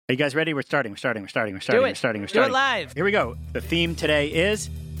Are you guys ready? We're starting. Do it live. Here we go. The theme today is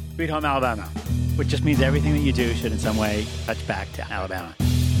Sweet Home Alabama, which just means everything that you do should in some way touch back to Alabama.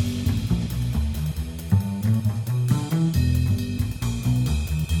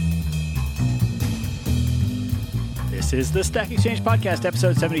 This is the Stack Exchange Podcast,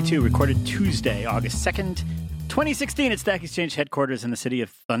 episode 72, recorded Tuesday, August 2nd, 2016 at Stack Exchange headquarters in the city of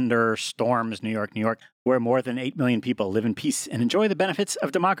Thunderstorms, New York, where more than 8 million people live in peace and enjoy the benefits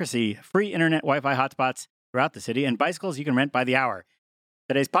of democracy, free internet Wi-Fi hotspots throughout the city, and bicycles you can rent by the hour.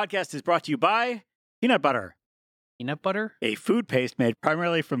 Today's podcast is brought to you by peanut butter. Peanut butter? A food paste made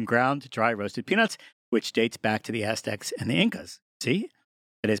primarily from ground dry roasted peanuts, which dates back to the Aztecs and the Incas. See?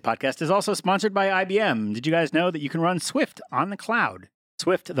 Today's podcast is also sponsored by IBM. Did you guys know that you can run Swift on the cloud?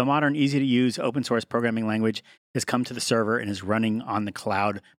 Swift, the modern, easy-to-use open-source programming language, has come to the server and is running on the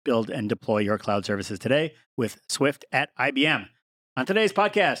cloud. Build and deploy your cloud services today with Swift at IBM. On today's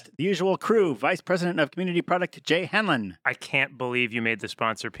podcast, the usual crew, Vice President of Community Product, Jay Hanlon. I can't believe you made the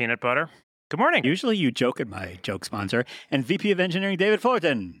sponsor peanut butter. Good morning. Usually you joke at my joke sponsor. And VP of Engineering, David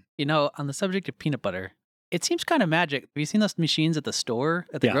Fullerton. You know, on the subject of peanut butter, it seems kind of magic. Have you seen those machines at the store,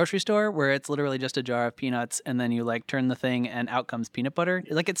 at the grocery store, where it's literally just a jar of peanuts and then you like turn the thing and out comes peanut butter?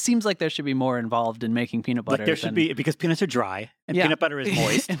 Like, it seems like there should be more involved in making peanut butter. Like there should be, because peanuts are dry and peanut butter is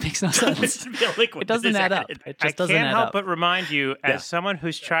moist. It makes no sense. It doesn't add up. It just doesn't add up. I can't help but remind you, as someone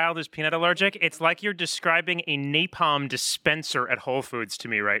whose child is peanut allergic, it's like you're describing a napalm dispenser at Whole Foods to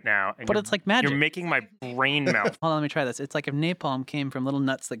me right now. But it's like magic. You're making my brain melt. Hold on, let me try this. It's like if napalm came from little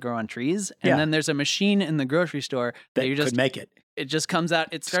nuts that grow on trees, and then there's a machine in the grocery store that you just could make it. It just comes out.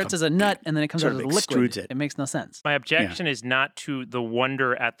 It starts as a nut, and then it comes out as a liquid. It makes no sense. My objection is not to the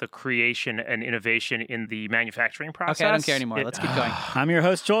wonder at the creation and innovation in the manufacturing process. Okay, I don't care anymore. Let's keep going. I'm your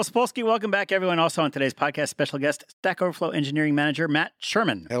host, Joel Spolsky. Welcome back, everyone. Also on today's podcast, special guest, Stack Overflow Engineering Manager, Matt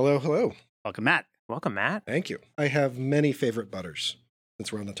Sherman. Hello, hello. Welcome, Matt. Welcome, Matt. Thank you. I have many favorite butters,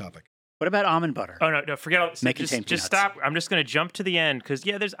 since we're on the topic. What about almond butter? Oh, no, forget all. Just stop. I'm just going to jump to the end because,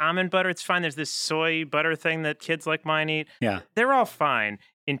 there's almond butter. It's fine. There's this soy butter thing that kids like mine eat. Yeah. They're all fine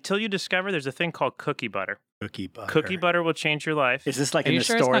until you discover there's a thing called cookie butter. Cookie butter. Cookie butter will change your life. Is this like in the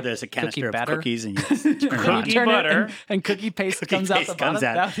store, there's a canister of cookies and you turn it on? Cookie butter. And cookie paste comes out the bottom?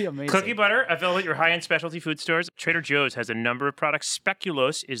 That would be amazing. Cookie butter, available at your high-end specialty food stores. Trader Joe's has a number of products.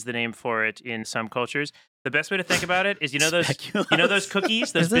 Speculoos is the name for it in some cultures. The best way to think about it is, those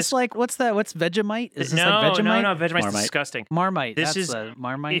cookies? Those is this like, what's that? What's Vegemite? Is this like Vegemite? No, Vegemite's disgusting. Marmite. This is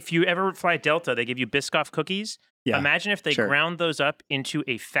Marmite. If you ever fly Delta, they give you Biscoff cookies. Yeah, imagine if they ground those up into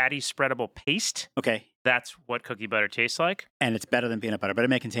a fatty, spreadable paste. Okay. That's what cookie butter tastes like. And it's better than peanut butter, but it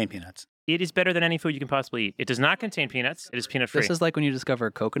may contain peanuts. It is better than any food you can possibly eat. It does not contain peanuts. It is peanut-free. This is like when you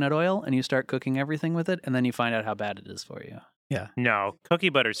discover coconut oil and you start cooking everything with it, and then you find out how bad it is for you. Yeah. No, cookie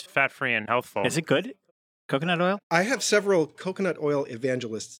butter's fat-free and healthful. Is it good? Coconut oil? I have several coconut oil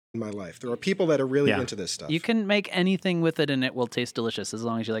evangelists in my life. There are people that are really into this stuff. You can make anything with it and it will taste delicious as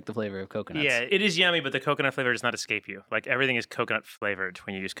long as you like the flavor of coconuts. Yeah, it is yummy, but the coconut flavor does not escape you. Like, everything is coconut flavored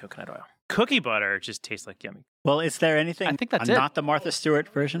when you use coconut oil. Cookie butter just tastes like yummy. Well, is there anything I think that's not the Martha Stewart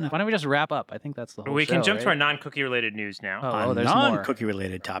version? Why don't we just wrap up? I think that's the whole We can jump right? to our non-cookie related news now. Oh, there's non-cookie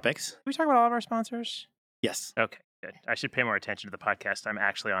related topics. Can we talk about all of our sponsors? Yes. Okay, good. I should pay more attention to the podcast I'm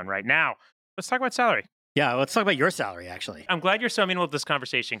actually on right now. Let's talk about salary. Yeah, let's talk about your salary, actually. I'm glad you're so amenable to this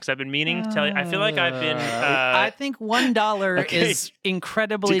conversation because I've been meaning to tell you. I feel like I've been... I think $1 is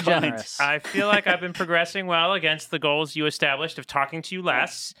incredibly generous. I feel like I've been progressing well against the goals you established of talking to you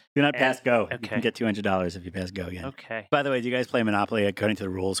less. Do not pass go. Okay. You can get $200 if you pass go again. Okay. By the way, do you guys play Monopoly according to the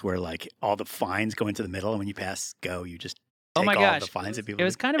rules where like all the fines go into the middle and when you pass go, you just... Oh my gosh. gosh. The fines that people it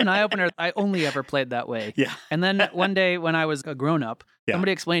was kind of an eye-opener. I only ever played that way. Yeah. And then one day when I was a grown-up,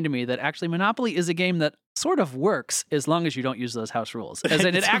 somebody explained to me that actually Monopoly is a game that sort of works as long as you don't use those house rules. As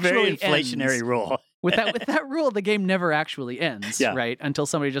in, it actually a very inflationary rule. With that rule, the game never actually ends, right? Until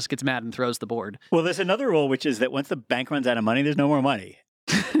somebody just gets mad and throws the board. Well, there's another rule, which is that once the bank runs out of money, there's no more money.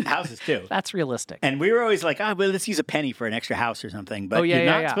 Houses too. That's realistic. And we were always like, well, let's use a penny for an extra house or something. But you're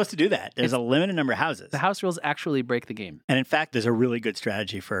not supposed to do that. There's a limited number of houses. The house rules actually break the game. And in fact, there's a really good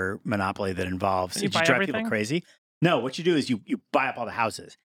strategy for Monopoly that involves, did you drive people crazy? No, what you do is you buy up all the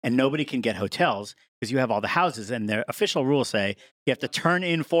houses and nobody can get hotels because you have all the houses and their official rules say you have to turn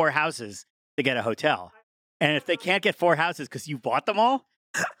in 4 houses to get a hotel. And if they can't get 4 houses because you bought them all,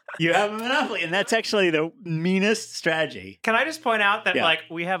 you have a monopoly, and that's actually the meanest strategy. Can I just point out that, like,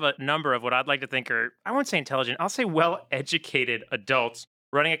 we have a number of what I'd like to think are, I won't say intelligent, I'll say well-educated adults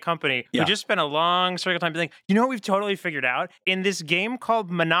running a company who just spent a long circle of time being like, you know what we've totally figured out? In this game called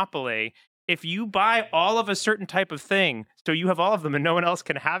Monopoly, if you buy all of a certain type of thing, so you have all of them and no one else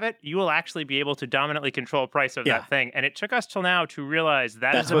can have it, you will actually be able to dominantly control price of that thing. And it took us till now to realize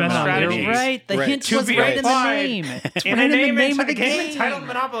that's the best strategy. You're right. The hint was right in the name. It's in right the in the name of the game game. entitled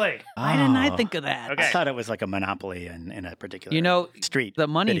Monopoly. Why didn't I think of that? Okay. I thought it was like a monopoly in a particular street. The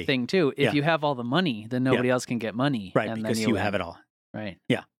money city. thing, too. If you have all the money, then nobody else can get money. Right, and because then you have it all. Right.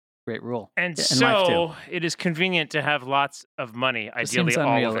 Yeah. Great rule. And life so it is convenient to have lots of money, ideally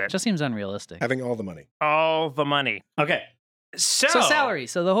all of it. Just seems unrealistic. Having all the money. All the money. Okay. So salary.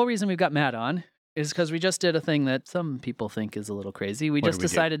 So the whole reason we've got Matt on is because we just did a thing that some people think is a little crazy. We just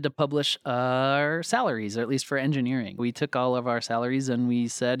decided to publish our salaries, or at least for engineering. We took all of our salaries and we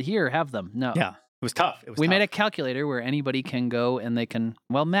said, here, have them. No. Yeah. It was tough. We made a calculator where anybody can go and they can.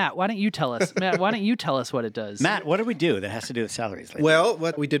 Well, Matt, why don't you tell us? Matt, why don't you tell us what it does? Matt, what did we do that has to do with salaries lately? Well,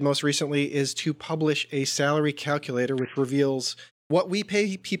 what we did most recently is to publish a salary calculator which reveals what we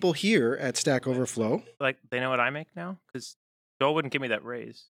pay people here at Stack Overflow. Like, they know what I make now? Because Joel wouldn't give me that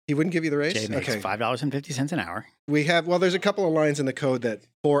raise. He wouldn't give you the raise? Jay makes $5.50 an hour. We have, there's a couple of lines in the code that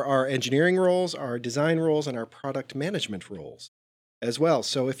for our engineering roles, our design roles, and our product management roles as well.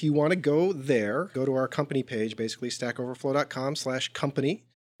 So if you want to go there, go to our company page, basically stackoverflow.com/company.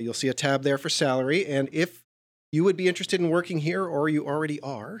 You'll see a tab there for salary. And if you would be interested in working here, or you already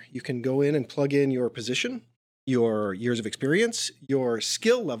are, you can go in and plug in your position, your years of experience, your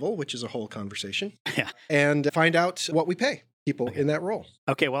skill level, which is a whole conversation, and find out what we pay people in that role.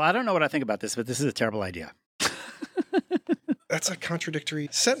 Okay, well, I don't know what I think about this, but this is a terrible idea. That's a contradictory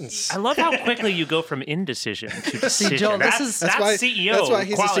sentence. I love how quickly you go from indecision to decision. See, Joel, that's why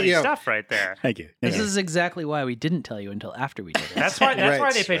he's quality the CEO. Stuff right there. Thank you. This is exactly why we didn't tell you until after we did it. That's why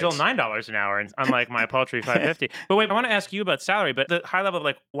they pay Joel $9 an hour, and unlike my paltry $5.50. But wait, I want to ask you about salary. But the high level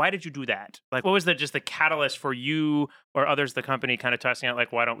of why did you do that? What was just the catalyst for you or others, the company, kind of tossing out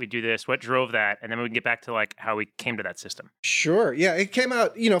why don't we do this? What drove that? And then we can get back to how we came to that system. Sure. Yeah, it came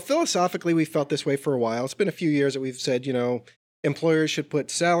out. Philosophically, we felt this way for a while. It's been a few years that we've said, employers should put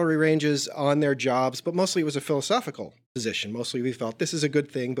salary ranges on their jobs, but mostly it was a philosophical position. Mostly we felt this is a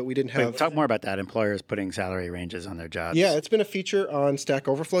good thing, but we didn't have... Talk more about that, employers putting salary ranges on their jobs. Yeah, it's been a feature on Stack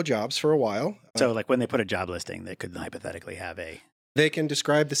Overflow jobs for a while. So when they put a job listing, they could hypothetically have They can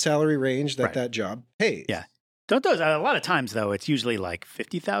describe the salary range that job pays. Yeah. Don't those, a lot of times, though, it's usually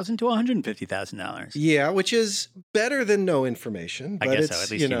 $50,000 to $150,000. Yeah, which is better than no information. But I guess so.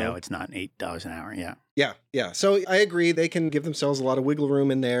 At least it's not $8 an hour. Yeah. Yeah. So I agree. They can give themselves a lot of wiggle room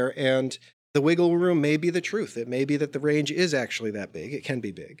in there. And the wiggle room may be the truth. It may be that the range is actually that big. It can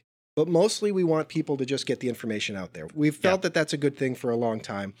be big. But mostly we want people to just get the information out there. We've felt that that's a good thing for a long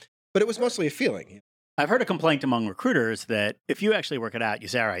time. But it was mostly a feeling. I've heard a complaint among recruiters that if you actually work it out, you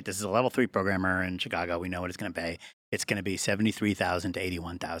say, all right, this is a level 3 programmer in Chicago. We know what it's going to pay. It's going to be $73,000 to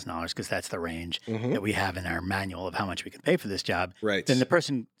 $81,000 because that's the range that we have in our manual of how much we can pay for this job. Right. Then the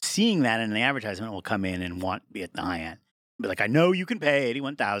person seeing that in the advertisement will come in and want to be at the high end. Be like, I know you can pay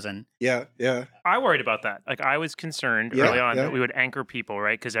 $81,000. Yeah. I worried about that. I was concerned early on that we would anchor people,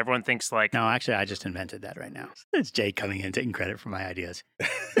 right? Because everyone thinks No, actually, I just invented that right now. It's Jay coming in taking credit for my ideas.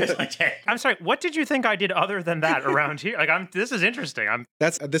 I'm sorry. What did you think I did other than that around here? This is interesting.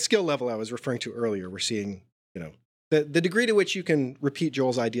 That's the skill level I was referring to earlier. We're seeing, the degree to which you can repeat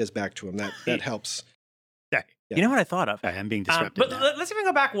Joel's ideas back to him. That helps. Yeah. You know what I thought of? I'm being disruptive but now. Let's even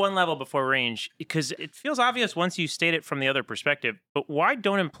go back one level before range, because it feels obvious once you state it from the other perspective. But why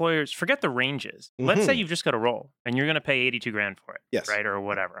don't employers forget the ranges? Let's say you've just got a role and you're going to pay $82,000 for it, yes, right, or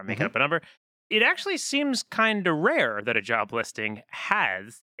whatever. I'm making up a number. It actually seems kind of rare that a job listing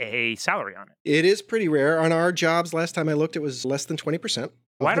has a salary on it. It is pretty rare. On our jobs, last time I looked, it was less than 20%.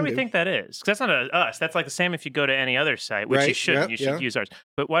 Why do we think that is? Because that's not us. That's the same if you go to any other site, which you shouldn't. You should use ours.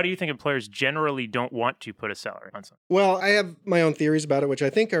 But why do you think employers generally don't want to put a salary on something? Well, I have my own theories about it, which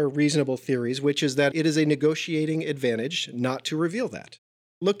I think are reasonable theories, which is that it is a negotiating advantage not to reveal that.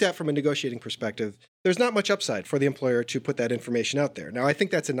 Looked at from a negotiating perspective, there's not much upside for the employer to put that information out there. Now, I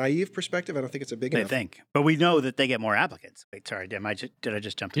think that's a naive perspective. I don't think it's a big enough. But we know that they get more applicants. Wait, sorry, did I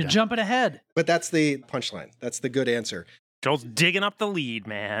just jump? You're jumping ahead. But that's the punchline. That's the good answer. Joel's digging up the lead,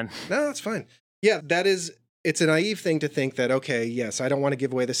 man. No, that's fine. Yeah, it's a naive thing to think that, okay, yes, I don't want to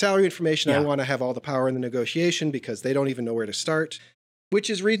give away the salary information. I want to have all the power in the negotiation because they don't even know where to start, which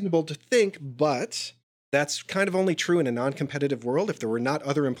is reasonable to think, but that's kind of only true in a non-competitive world. If there were not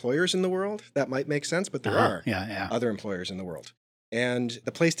other employers in the world, that might make sense, but there are other employers in the world. And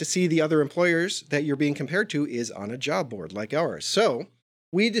the place to see the other employers that you're being compared to is on a job board like ours. So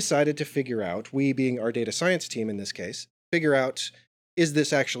we decided to figure out, we being our data science team in this case, figure out, is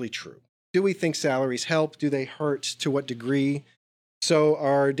this actually true? Do we think salaries help? Do they hurt? To what degree? So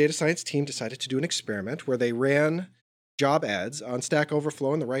our data science team decided to do an experiment where they ran job ads on Stack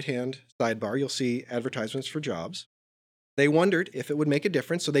Overflow in the right-hand sidebar. You'll see advertisements for jobs. They wondered if it would make a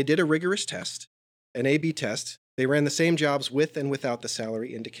difference, so they did a rigorous test, an A/B test. They ran the same jobs with and without the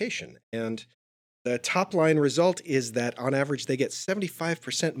salary indication. And the top line result is that on average, they get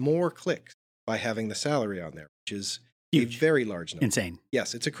 75% more clicks by having the salary on there, which is huge. A very large number. Insane.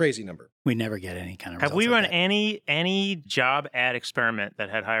 Yes, it's a crazy number. We never get any kind of results. Have we run like any job ad experiment that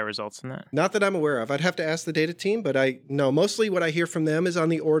had higher results than that? Not that I'm aware of. I'd have to ask the data team, but I know mostly what I hear from them is on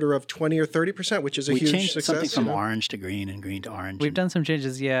the order of 20 or 30%, which is a huge success. We changed something from orange to green and green to orange. We've done some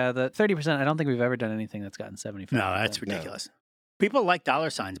changes, yeah. The 30%, I don't think we've ever done anything that's gotten 75%. No, that's ridiculous. No. People like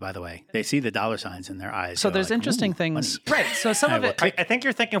dollar signs, by the way. They see the dollar signs in their eyes. So there's like, interesting things. Right. So some of it. I think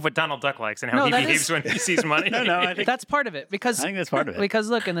you're thinking of what Donald Duck likes and how he behaves when he sees money. No, I think that's part of it. Because I think that's part of it.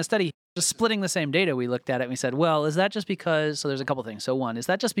 Because look, in the study, just splitting the same data, we looked at it and we said, well, is that just because, so there's a couple things. So one, is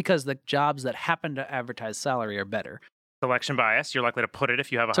that just because the jobs that happen to advertise salary are better? Selection bias, you're likely to put it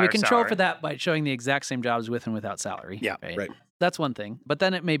if you have a higher salary. So we control salary. for that by showing the exact same jobs with and without salary. Yeah, right. That's one thing. But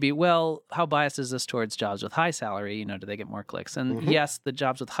then it may be, well, how biased is this towards jobs with high salary? Do they get more clicks? And yes, the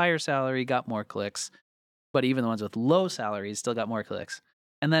jobs with higher salary got more clicks, but even the ones with low salaries still got more clicks.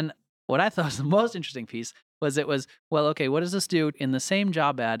 And then what I thought was the most interesting piece was well, okay, what does this do in the same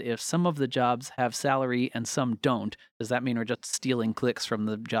job ad if some of the jobs have salary and some don't? Does that mean we're just stealing clicks from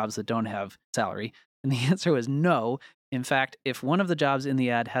the jobs that don't have salary? And the answer was no. In fact, if one of the jobs in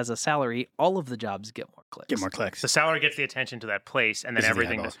the ad has a salary, all of the jobs get more clicks. The salary gets the attention to that place, and then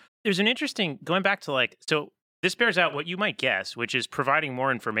everything does. There's an interesting, going back to so this bears out what you might guess, which is providing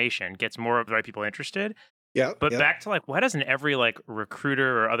more information gets more of the right people interested. Yeah. But back to why doesn't every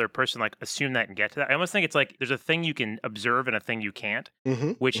recruiter or other person assume that and get to that? I almost think it's there's a thing you can observe and a thing you can't,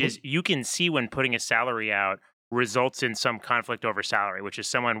 which is you can see when putting a salary out results in some conflict over salary, which is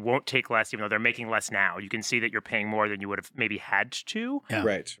someone won't take less even though they're making less now. You can see that you're paying more than you would have maybe had to. Yeah.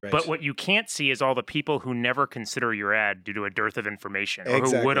 Right. But what you can't see is all the people who never consider your ad due to a dearth of information or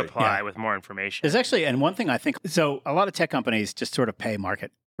who would apply with more information. There's actually, and one thing I think, so a lot of tech companies just sort of pay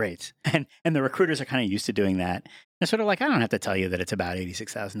market rates and the recruiters are kind of used to doing that. They're sort of I don't have to tell you that it's about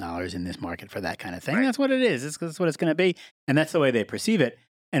 $86,000 in this market for that kind of thing. Right. That's what it is. That's what it's going to be. And that's the way they perceive it.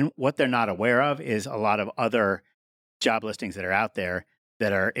 And what they're not aware of is a lot of other job listings that are out there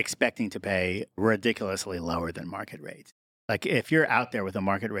that are expecting to pay ridiculously lower than market rates. If you're out there with a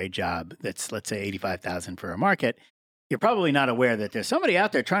market rate job that's, let's say, $85,000 for a market, you're probably not aware that there's somebody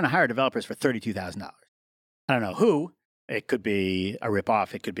out there trying to hire developers for $32,000. I don't know who. It could be a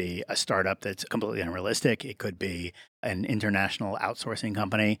ripoff. It could be a startup that's completely unrealistic. It could be an international outsourcing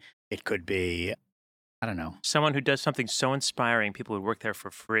company. It could be, I don't know. Someone who does something so inspiring, people would work there for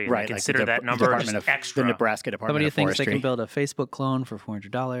free. And right. They consider that number just extra. The Nebraska Department of Forestry. Somebody thinks they can build a Facebook clone for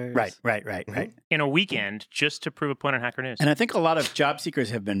 $400. Right. In a weekend, just to prove a point on Hacker News. And I think a lot of job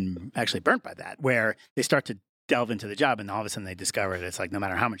seekers have been actually burnt by that, where they start to delve into the job and all of a sudden they discover that it's no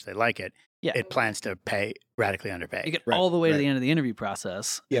matter how much they like it, it plans to pay radically underpay. You get all the way to the end of the interview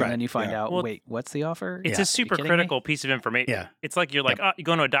process, and then you find out, wait, what's the offer? It's a super critical piece of information. Yeah. It's you're you're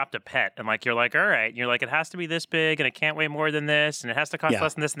going to adopt a pet, and you're all right, and you're it has to be this big, and it can't weigh more than this, and it has to cost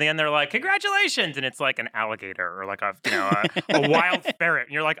less than this, and then they're congratulations, and it's an alligator or a wild ferret,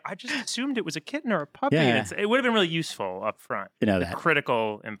 and you're I just assumed it was a kitten or a puppy, and it would have been really useful up front. That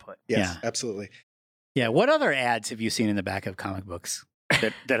critical input. Yes, absolutely. Yeah. What other ads have you seen in the back of comic books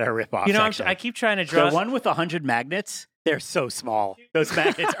that are ripoffs? I keep trying to draw the one with 100 magnets. They're so small. Those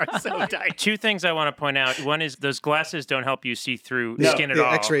magnets are so tiny. Two things I want to point out. One is those glasses don't help you see through skin at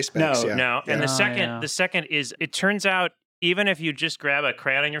all. X-ray specs. No. And the second is it turns out even if you just grab a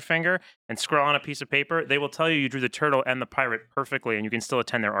crayon on your finger and scroll on a piece of paper, they will tell you drew the turtle and the pirate perfectly, and you can still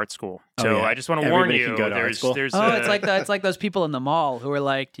attend their art school. So I just want to warn you. Can go to art school. It's like those people in the mall who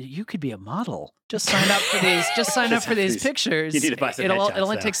are you could be a model. Just sign up for these. Just sign up for these pictures. You need to buy some headshots, it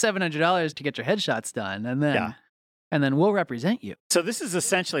only takes $700 to get your headshots done, and then we'll represent you. So this is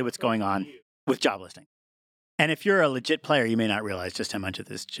essentially what's going on with job listing. And if you're a legit player, you may not realize just how much of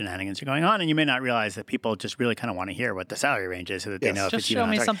this shenanigans are going on, and you may not realize that people just really kind of want to hear what the salary range is so that they know if just it's even show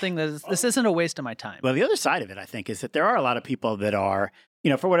me something this isn't a waste of my time. Well, the other side of it, I think, is that there are a lot of people that are,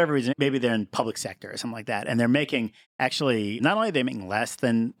 for whatever reason, maybe they're in public sector or something like that, and they're making not only are they making less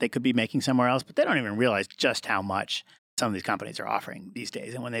than they could be making somewhere else, but they don't even realize just how much some of these companies are offering these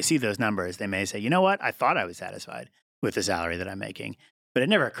days. And when they see those numbers, they may say, you know what, I thought I was satisfied with the salary that I'm making, but it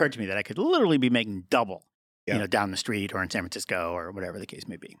never occurred to me that I could literally be making double. Down the street or in San Francisco or whatever the case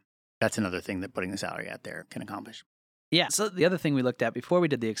may be. That's another thing that putting the salary out there can accomplish. Yeah. So the other thing we looked at before we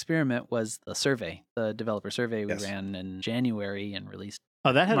did the experiment was the survey, the developer survey we ran in January and released.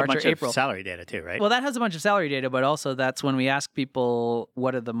 Oh, that had March a bunch or April. of salary data too, right? Well, that has a bunch of salary data, but also that's when we ask people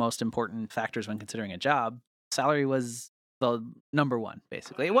what are the most important factors when considering a job. Salary was the number one,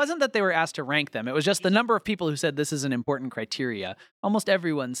 basically. It wasn't that they were asked to rank them. It was just the number of people who said this is an important criteria. Almost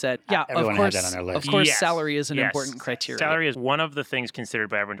everyone said, yeah, Everyone of course, had that on their list. of course, Yes. salary is an important criteria. Salary is one of the things considered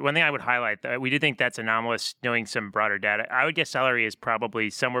by everyone. One thing I would highlight, that we do think that's anomalous, knowing some broader data. I would guess salary is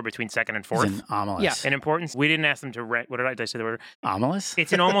probably somewhere between second and fourth. It's anomalous. Yeah. In importance, we didn't ask them to rank. What did I say the word? Anomalous?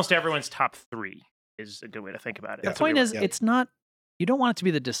 It's in almost everyone's top three, is a good way to think about it. The point is, it's not, you don't want it to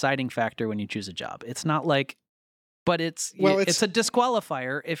be the deciding factor when you choose a job. It's not like, but it's a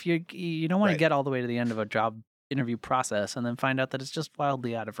disqualifier if you don't want to get all the way to the end of a job interview process and then find out that it's just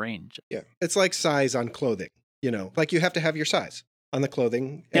wildly out of range. Yeah. It's like size on clothing, like you have to have your size on the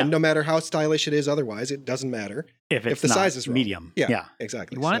clothing. And no matter how stylish it is otherwise, it doesn't matter if the size is wrong. Medium. Yeah,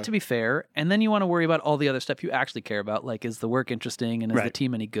 exactly. You want it to be fair, and then you want to worry about all the other stuff you actually care about, like is the work interesting and is the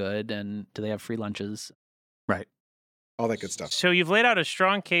team any good and do they have free lunches? Right. All that good stuff. So you've laid out a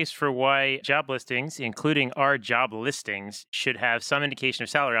strong case for why job listings, including our job listings, should have some indication of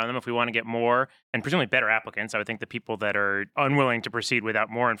salary on them if we want to get more and presumably better applicants. I would think the people that are unwilling to proceed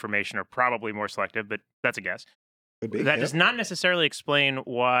without more information are probably more selective, but that's a guess. Could be, that does not necessarily explain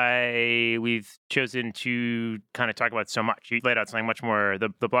why we've chosen to kind of talk about so much. You laid out something much more.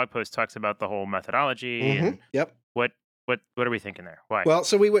 The blog post talks about the whole methodology. And What are we thinking there? Why? Well,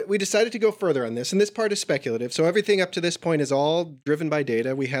 so we decided to go further on this, and this part is speculative. So everything up to this point is all driven by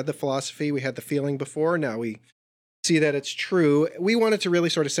data. We had the philosophy, we had the feeling before. Now we see that it's true. We wanted to really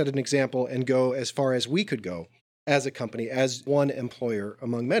sort of set an example and go as far as we could go as a company, as one employer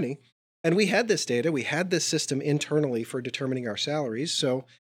among many. And we had this data. We had this system internally for determining our salaries. So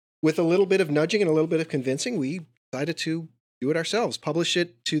with a little bit of nudging and a little bit of convincing, we decided to do it ourselves, publish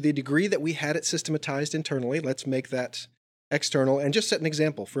it to the degree that we had it systematized internally. Let's make that external and just set an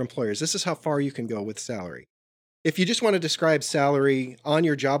example for employers. This is how far you can go with salary. If you just want to describe salary on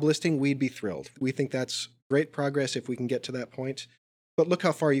your job listing, we'd be thrilled. We think that's great progress if we can get to that point. But look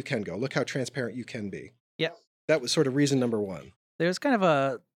how far you can go. Look how transparent you can be. Yeah. That was sort of reason number one. There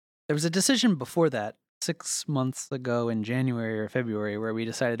was a decision before that 6 months ago in January or February where we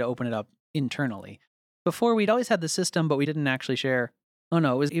decided to open it up internally. Before, we'd always had the system, but we didn't actually share. Oh,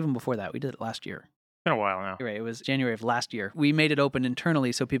 no, it was even before that. We did it last year. It's been a while now. You're right. It was January of last year. We made it open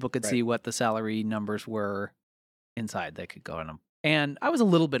internally so people could see what the salary numbers were inside. They could go on them. And I was a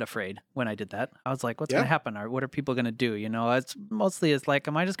little bit afraid when I did that. I was like, what's going to happen? Or what are people going to do? It's like,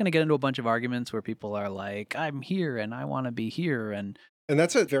 am I just going to get into a bunch of arguments where people are like, I'm here and I want to be here? And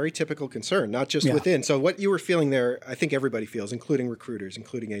that's a very typical concern, not just within. So what you were feeling there, I think everybody feels, including recruiters,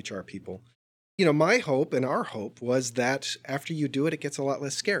 including HR people. My hope and our hope was that after you do it, it gets a lot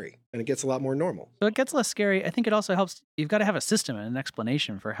less scary and it gets a lot more normal. So it gets less scary. I think it also helps. You've got to have a system and an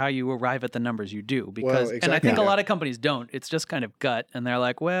explanation for how you arrive at the numbers you do. Because, and I think a lot of companies don't. It's just kind of gut. And they're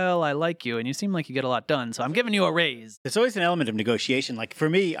like, well, I like you and you seem like you get a lot done, so I'm giving you a raise. There's always an element of negotiation. Like for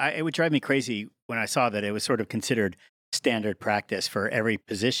me, it would drive me crazy when I saw that it was sort of considered standard practice for every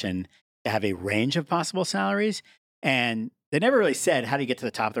position to have a range of possible salaries. And they never really said, how do you get to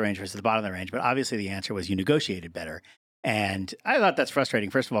the top of the range versus the bottom of the range? But obviously the answer was you negotiated better. And I thought that's frustrating,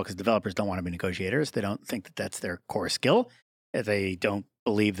 first of all, because developers don't want to be negotiators. They don't think that that's their core skill. They don't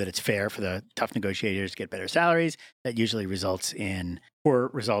believe that it's fair for the tough negotiators to get better salaries. That usually results in poor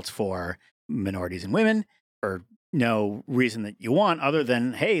results for minorities and women for no reason that you want other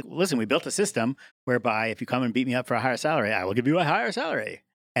than, hey, listen, we built a system whereby if you come and beat me up for a higher salary, I will give you a higher salary.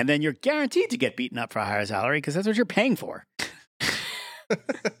 And then you're guaranteed to get beaten up for a higher salary because that's what you're paying for.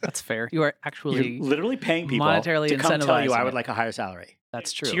 That's fair. You are actually you're literally paying people monetarily to come tell you I would it. like a higher salary.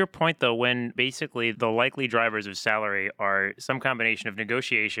 That's true. To your point, though, when basically the likely drivers of salary are some combination of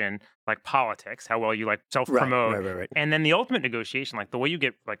negotiation, like politics, how well you like self-promote, right. and then the ultimate negotiation, like the way you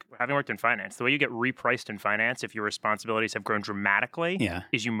get, like having worked in finance, the way you get repriced in finance if your responsibilities have grown dramatically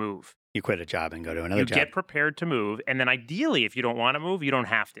is you move. You quit a job and go to another job. You get prepared to move, and then ideally, if you don't want to move, you don't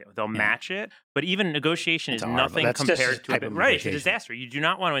have to. They'll match it, but even negotiation is nothing compared to it. Right, it's a disaster. You do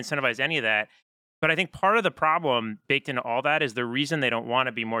not want to incentivize any of that. But I think part of the problem baked into all that is the reason they don't want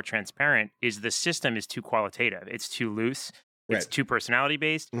to be more transparent is the system is too qualitative. It's too loose. It's too personality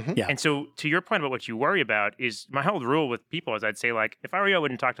based. Mm-hmm. Yeah. And so to your point about what you worry about is my whole rule with people is I'd say, like, if I were you, I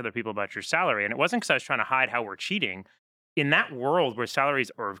wouldn't talk to other people about your salary. And it wasn't because I was trying to hide how we're cheating. In that world where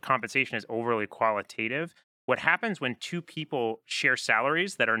salaries or compensation is overly qualitative, what happens when two people share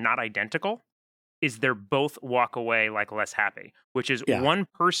salaries that are not identical is they're both walk away like less happy, which is one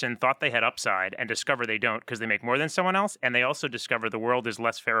person thought they had upside and discover they don't because they make more than someone else, and they also discover the world is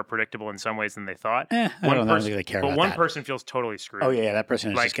less fair or predictable in some ways than they thought. I don't think they care about but one that. person feels totally screwed. Oh yeah, that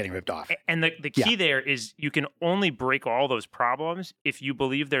person is just getting ripped off. And the key there is you can only break all those problems if you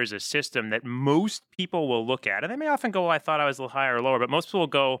believe there's a system that most people will look at, and they may often go, well, I thought I was a little higher or lower, but most people will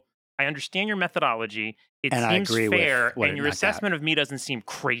go, I understand your methodology. It seems fair, and your assessment of me doesn't seem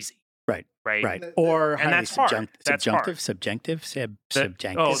crazy. Right. Or and that's hard. Subjunctive. The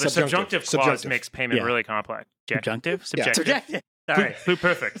subjunctive clause makes payment really complex. Subjunctive. Sorry.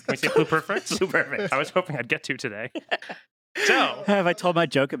 Pluperfect. Can we say pluperfect? Pluperfect. I was hoping I'd get to today. So, have I told my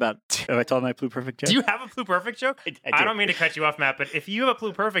pluperfect joke? Do you have a pluperfect joke? I don't mean to cut you off, Matt, but if you have a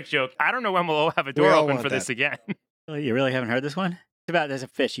pluperfect joke, I don't know when we'll have a door open for this again. You really haven't heard this one? There's a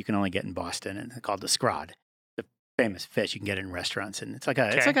fish you can only get in Boston, and it's called the scrod. The famous fish you can get in restaurants, and it's like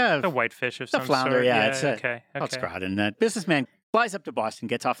a white fish of some flounder. sort. Yeah, it's called scrod. And a businessman flies up to Boston,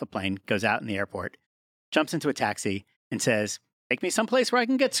 gets off the plane, goes out in the airport, jumps into a taxi, and says, "Take me someplace where I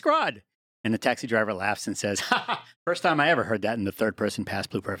can get scrod." And the taxi driver laughs and says, "Ha! First time I ever heard that in the third person past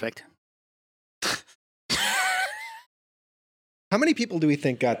pluperfect." How many people do we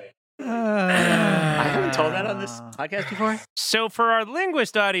think got? I haven't told that on this podcast before. So for our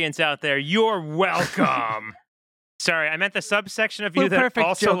linguist audience out there, you're welcome. Sorry, I meant the subsection of you that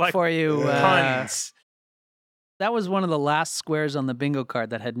also like for you, puns. That was one of the last squares on the bingo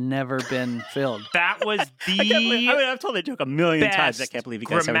card that had never been filled. That was the I've told that joke a million times. I can't believe you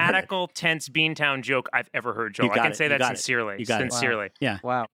guys grammatical tense Beantown joke I've ever heard, Joel. I can say that sincerely. You got sincerely. It. Yeah.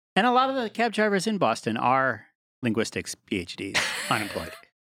 Wow. And a lot of the cab drivers in Boston are linguistics PhDs, unemployed.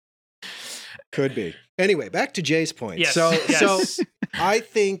 Could be. Anyway, back to Jay's point. Yes. So I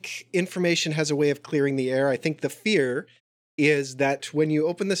think information has a way of clearing the air. I think the fear is that when you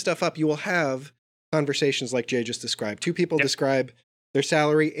open this stuff up, you will have conversations like Jay just described. Two people describe their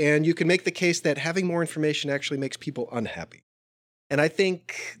salary, and you can make the case that having more information actually makes people unhappy. And I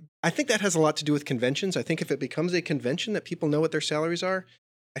think that has a lot to do with conventions. I think if it becomes a convention that people know what their salaries are,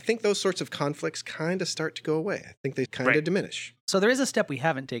 I think those sorts of conflicts kind of start to go away. I think they kind of diminish. So there is a step we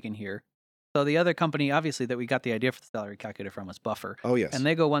haven't taken here. So the other company, obviously, that we got the idea for the salary calculator from was Buffer. Oh, yes. And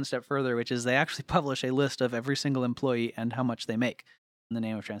they go one step further, which is they actually publish a list of every single employee and how much they make in the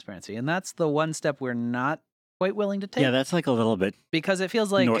name of transparency. And that's the one step we're not quite willing to take. Yeah, that's like a little bit because it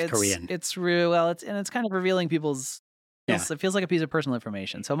feels like North Korean. It's real. Well, it's kind of revealing people's. It feels like a piece of personal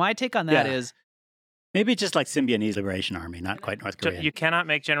information. So my take on that is maybe just like Symbionese Liberation Army, not quite North Korean. You cannot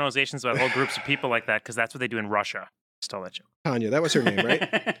make generalizations about whole groups of people like that because that's what they do in Russia. Stole that joke. Tanya, that was her name,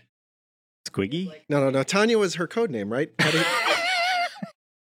 right? Squiggy? No. Tanya was her code name, right? Patty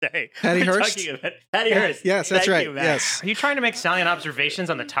Hearst? Patty Hearst. Yes, that's right. Yes. Are you trying to make salient observations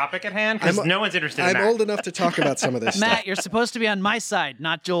on the topic at hand? Because no one's interested in that. I'm old enough to talk about some of this Matt, stuff. you're supposed to be on my side,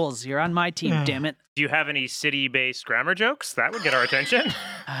 not Joel's. You're on my team, damn it. Do you have any city-based grammar jokes? That would get our attention.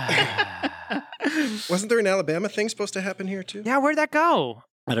 Wasn't there an Alabama thing supposed to happen here, too? Yeah, where'd that go?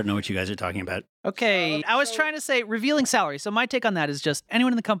 I don't know what you guys are talking about. Okay, I was trying to say revealing salary. So my take on that is just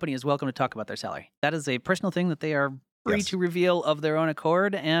anyone in the company is welcome to talk about their salary. That is a personal thing that they are free to reveal of their own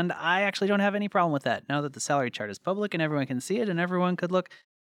accord, and I actually don't have any problem with that. Now that the salary chart is public and everyone can see it and everyone could look,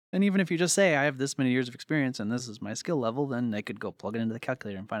 and even if you just say, I have this many years of experience and this is my skill level, then they could go plug it into the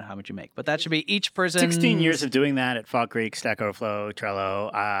calculator and find out how much you make. But that should be each person. 16 years of doing that at Fall Creek, Stack Overflow,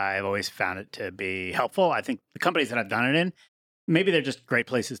 Trello, I've always found it to be helpful. I think the companies that I've done it in, maybe they're just great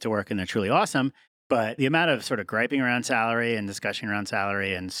places to work and they're truly awesome, but the amount of sort of griping around salary and discussion around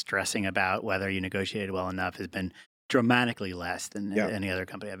salary and stressing about whether you negotiated well enough has been dramatically less than any other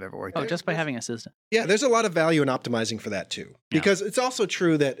company I've ever worked at. Just by having a system. Yeah, there's a lot of value in optimizing for that too. Because it's also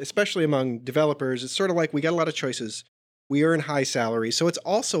true that, especially among developers, it's sort of like we get a lot of choices. We earn high salaries, so it's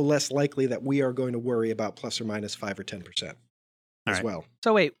also less likely that we are going to worry about plus or minus 5 or 10% as well.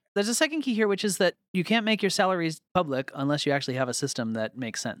 So wait, there's a second key here, which is that you can't make your salaries public unless you actually have a system that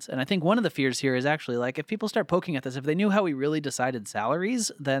makes sense. And I think one of the fears here is actually like if people start poking at this, if they knew how we really decided salaries,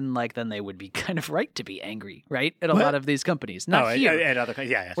 then they would be kind of right to be angry, right? At a lot of these companies. Not here. At other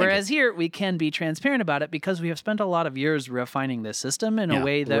companies, Whereas here we can be transparent about it because we have spent a lot of years refining this system in a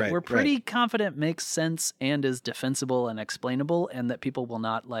way that we're pretty confident makes sense and is defensible and explainable, and that people will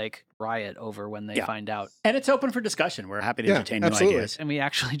not riot over when they find out. And it's open for discussion. We're happy to entertain new ideas. And we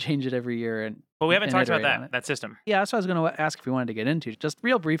actually change it every year. But we haven't talked about that system. Yeah, that's what I was going to ask if we wanted to get into. Just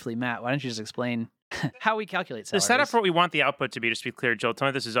real briefly, Matt, why don't you just explain how we calculate salaries? The setup for what we want the output to be, just to be clear, Joel, tell me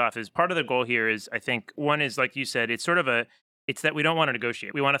if this is off, is part of the goal here is, I think, one is, like you said, it's sort of It's that we don't want to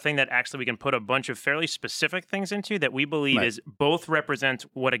negotiate. We want a thing that actually we can put a bunch of fairly specific things into that we believe is both represent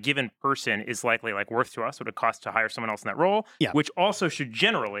what a given person is likely like worth to us, what it costs to hire someone else in that role, which also should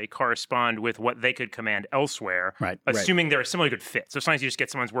generally correspond with what they could command elsewhere, assuming they're a similarly good fit. So sometimes you just get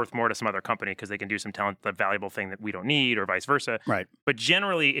someone's worth more to some other company because they can do some talent, the valuable thing that we don't need, or vice versa. Right. But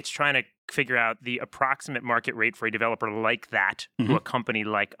generally, it's trying to figure out the approximate market rate for a developer like that to a company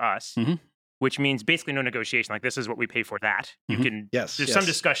like us. Which means basically no negotiation. Like, this is what we pay for that. You can, there's some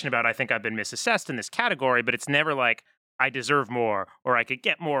discussion about, I think I've been misassessed in this category, but it's never like, I deserve more, or I could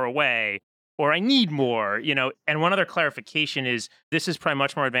get more away, or I need more, you know. And one other clarification is this is probably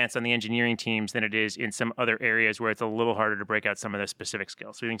much more advanced on the engineering teams than it is in some other areas where it's a little harder to break out some of the specific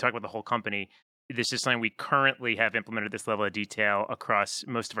skills. So we can talk about the whole company. This is something we currently have implemented this level of detail across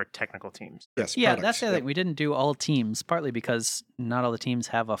most of our technical teams. Yes, yeah, that's the other thing. We didn't do all teams, partly because not all the teams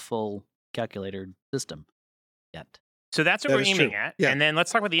have a full calculator system yet. So that's what we're aiming at. Yeah. And then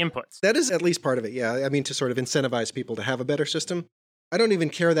let's talk about the inputs. That is at least part of it, yeah. I mean, to sort of incentivize people to have a better system. I don't even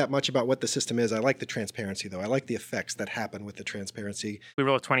care that much about what the system is. I like the transparency, though. I like the effects that happen with the transparency. We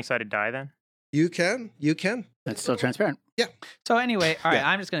roll a 20-sided die then? You can. That's still transparent. Yeah. So anyway, all right,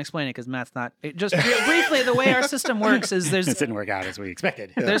 I'm just going to explain it because Matt's not. Just briefly, the way our system works is there's. It didn't work out as we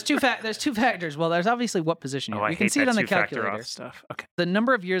expected. Yeah. There's two factors. Well, there's obviously what position you're in. You can see it on the calculator. Stuff. Okay. The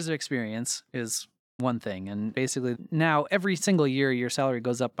number of years of experience is one thing, and basically now every single year your salary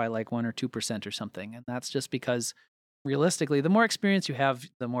goes up by like 1 or 2% or something, and that's just because realistically, the more experience you have,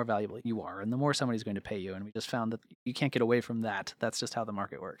 the more valuable you are, and the more somebody's going to pay you. And we just found that you can't get away from that. That's just how the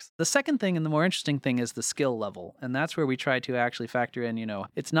market works. The second thing, and the more interesting thing, is the skill level. And that's where we try to actually factor in,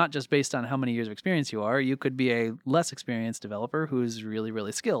 it's not just based on how many years of experience you are. You could be a less experienced developer who's really,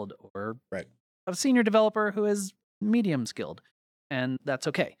 really skilled, or a senior developer who is medium skilled. And that's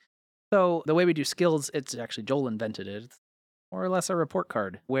okay. So the way we do skills, it's actually Joel invented it. It's more or less a report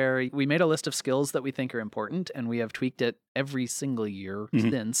card where we made a list of skills that we think are important, and we have tweaked it every single year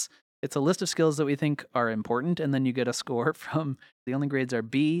since. It's a list of skills that we think are important, and then you get a score from, the only grades are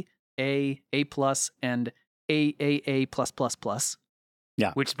B, A+, and AAA+++.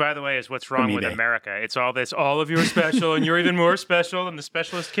 Yeah. Which, by the way, is what's wrong with America. It's all this, all of you are special, and you're even more special than the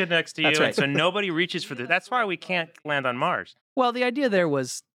specialist kid next to you. That's right. And so nobody reaches for this. That's why we can't land on Mars. Well, the idea there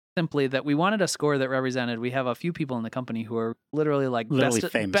was simply that we wanted a score that represented, we have a few people in the company who are literally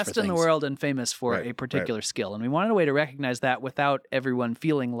best in the world and famous for a particular skill. And we wanted a way to recognize that without everyone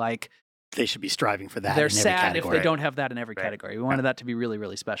feeling like they should be striving for that. They're sad if they don't have that in every category. We wanted that to be really,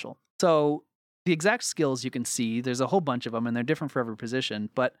 really special. So the exact skills you can see, there's a whole bunch of them, and they're different for every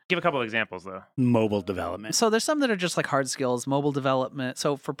position. But give a couple of examples, though. Mobile development. So there's some that are just like hard skills, mobile development.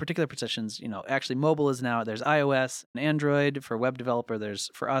 So for particular positions, actually mobile is now, there's iOS and Android. For web developer,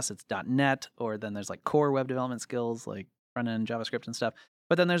 for us, it's .NET, or then there's like core web development skills, like front-end JavaScript and stuff.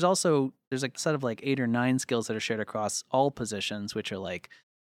 But then there's a set of like 8 or 9 skills that are shared across all positions, which are like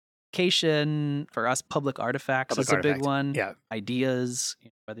communication. For us, public artifacts is a big one. Yeah. Ideas,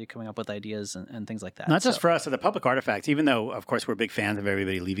 whether you're coming up with ideas and things like that. Not just for us, so the public artifacts, even though, of course, we're big fans of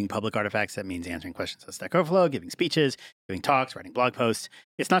everybody leaving public artifacts, that means answering questions on Stack Overflow, giving speeches, giving talks, writing blog posts.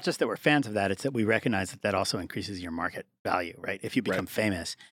 It's not just that we're fans of that, it's that we recognize that also increases your market value, right? If you become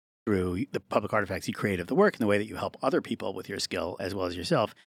famous through the public artifacts you create of the work and the way that you help other people with your skill as well as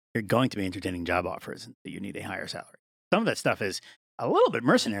yourself, you're going to be entertaining job offers, and you need a higher salary. Some of that stuff is a little bit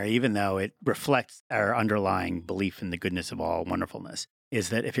mercenary, even though it reflects our underlying belief in the goodness of all wonderfulness, is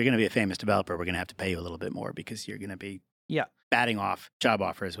that if you're going to be a famous developer, we're going to have to pay you a little bit more because you're going to be batting off job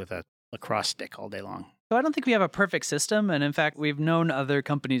offers with a lacrosse stick all day long. So I don't think we have a perfect system. And in fact, we've known other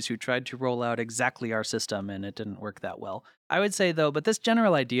companies who tried to roll out exactly our system, and it didn't work that well. I would say, though, but this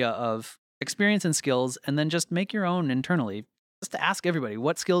general idea of experience and skills, and then just make your own internally, just to ask everybody,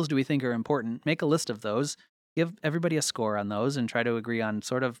 what skills do we think are important? Make a list of those. Give everybody a score on those and try to agree on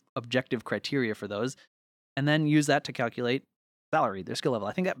sort of objective criteria for those, and then use that to calculate salary, their skill level.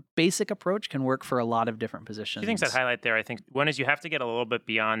 I think that basic approach can work for a lot of different positions. Two things I'd highlight there. I think one is you have to get a little bit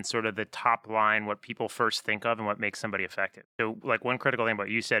beyond sort of the top line, what people first think of and what makes somebody effective. So like one critical thing about what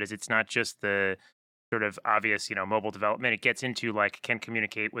you said is it's not just the sort of obvious, mobile development. It gets into like can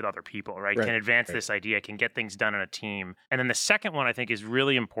communicate with other people, right? Can advance this idea, can get things done on a team. And then the second one I think is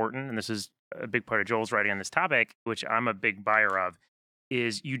really important, and this is a big part of Joel's writing on this topic, which I'm a big buyer of,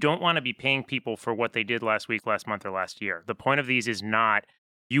 is you don't want to be paying people for what they did last week, last month, or last year. The point of these is not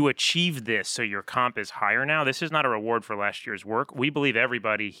you achieved this, so your comp is higher now. This is not a reward for last year's work. We believe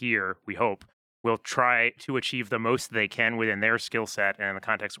everybody here, we hope, will try to achieve the most they can within their skill set and in the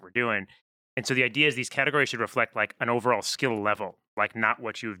context that we're doing. And so the idea is these categories should reflect like an overall skill level, like not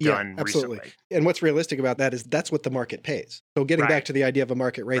what you've done absolutely. recently. And what's realistic about that is that's what the market pays. So getting back to the idea of a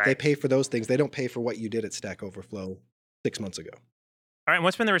market rate, they pay for those things. They don't pay for what you did at Stack Overflow 6 months ago. All right, and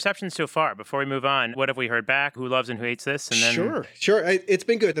what's been the reception so far? Before we move on, what have we heard back? Who loves and who hates this? And then... Sure. It's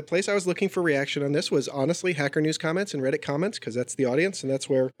been good. The place I was looking for reaction on this was honestly Hacker News comments and Reddit comments, because that's the audience, and that's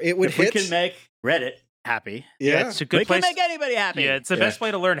where it would hit. We can make Reddit happy. Yeah, it's a good place. We can make anybody happy. Yeah, it's the best way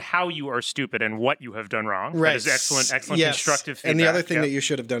to learn how you are stupid and what you have done wrong. Right. That is excellent constructive feedback. And the other thing that you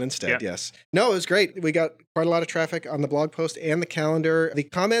should have done instead, yes. No, it was great. We got quite a lot of traffic on the blog post and the calendar. The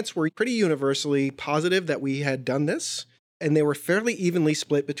comments were pretty universally positive that we had done this, and they were fairly evenly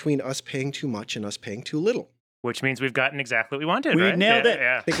split between us paying too much and us paying too little. Which means we've gotten exactly what we wanted, we right? Nailed it.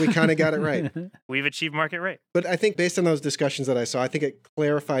 Yeah. I think we kind of got it right. We've achieved market rate. But I think based on those discussions that I saw, I think it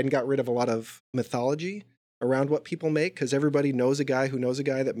clarified and got rid of a lot of mythology around what people make, because everybody knows a guy who knows a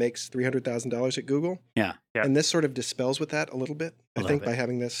guy that makes $300,000 at Google. Yeah. And this sort of dispels with that a little bit, I think, by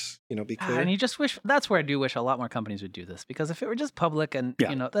having this, be clear. And you just wish, that's where I do wish a lot more companies would do this, because if it were just public and,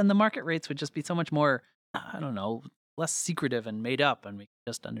 then the market rates would just be so much more, I don't know, less secretive and made up, and we could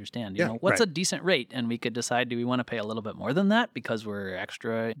just understand, what's a decent rate, and we could decide, do we want to pay a little bit more than that because we're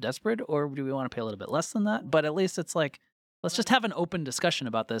extra desperate, or do we want to pay a little bit less than that? But at least it's like, let's just have an open discussion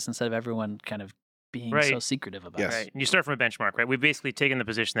about this instead of everyone kind of being so secretive about it. Right. And you start from a benchmark, right? We've basically taken the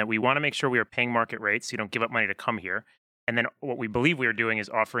position that we want to make sure we are paying market rates so you don't give up money to come here. And then what we believe we are doing is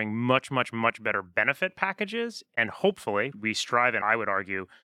offering much, much, much better benefit packages. And hopefully we strive, and I would argue,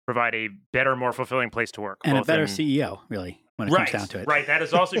 provide a better, more fulfilling place to work. And a better CEO, really, when it comes down to it. Right. That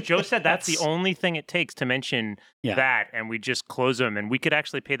is also, Joe said that's the only thing it takes to mention that. And we just close them. And we could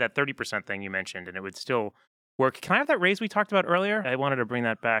actually pay that 30% thing you mentioned, and it would still work. Can I have that raise we talked about earlier? I wanted to bring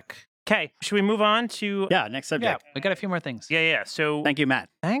that back. Okay, should we move on to... Yeah, next subject. Yeah, we got a few more things. Yeah. So... Thank you, Matt.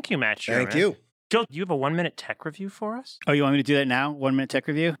 Thank you, Matt Sherman. Thank you. Jill, do you have a 1-minute tech review for us? Oh, you want me to do that now? 1-minute tech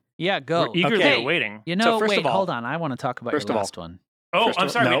review? Yeah, go. We're eagerly awaiting. First of all, hold on. I want to talk about your last one. Oh, I'm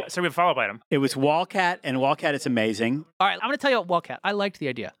sorry. We have a follow-up item. It was Wallcat, and Wallcat is amazing. All right, I'm going to tell you about Wallcat. I liked the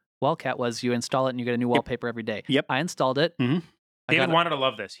idea. Wallcat was you install it and you get a new wallpaper every day. Yep. I installed it. Mm-hmm. David wanted to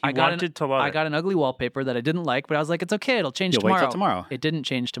love this. He wanted to love it. I got an ugly wallpaper that I didn't like, but I was like, it's okay. It'll change tomorrow. Wait till tomorrow. It didn't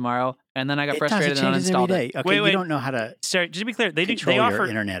change tomorrow. And then I got frustrated and uninstalled it. Okay, wait. You don't know how to Sorry, just to be clear, they offer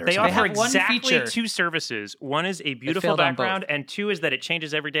internet or they something. offer They have one exactly feature. 2 services. One is a beautiful background, and 2 is that it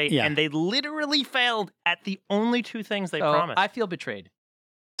changes every day. Yeah. And they literally failed at the only 2 things they promised. I feel betrayed.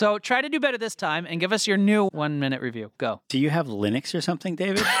 So try to do better this time and give us your new 1-minute review. Go. Do you have Linux or something,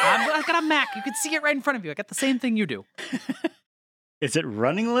 David? I got a Mac. You can see it right in front of you. I got the same thing you do. Is it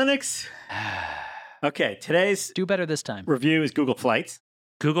running Linux? Okay, today's do better this time. Review is Google Flights.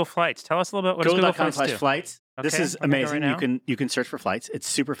 Google Flights. Tell us a little bit what Google Flights do. Flights. Okay, this is amazing. You can search for flights. It's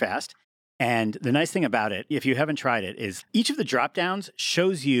super fast. And the nice thing about it, if you haven't tried it, is each of the drop downs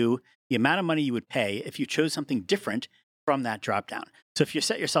shows you the amount of money you would pay if you chose something different from that drop down. So if you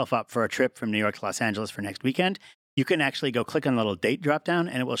set yourself up for a trip from New York to Los Angeles for next weekend, you can actually go click on the little date drop down,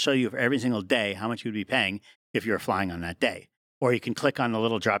 and it will show you for every single day how much you would be paying if you were flying on that day. Or you can click on the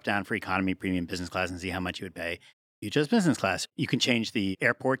little drop down for economy, premium, business class and see how much you would pay if you chose business class. You can change the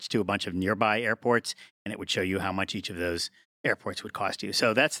airports to a bunch of nearby airports, and it would show you how much each of those airports would cost you.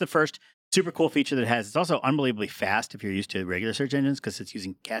 So that's the first super cool feature that it has. It's also unbelievably fast if you're used to regular search engines because it's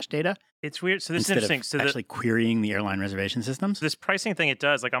using cache data. It's weird. So this is interesting. So actually querying the airline reservation systems. This pricing thing it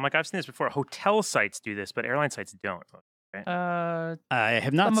does, I've seen this before. Hotel sites do this, but airline sites don't. Right? I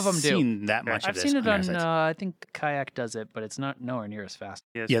have not some of them seen that much of this. I've seen it on, I think Kayak does it, but it's not nowhere near as fast.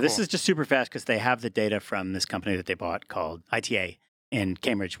 Yeah, cool. This is just super fast because they have the data from this company that they bought called ITA in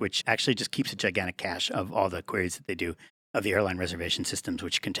Cambridge, which actually just keeps a gigantic cache of all the queries that they do of the airline reservation systems,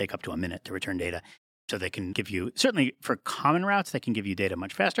 which can take up to a minute to return data. So they can give you, certainly for common routes, they can give you data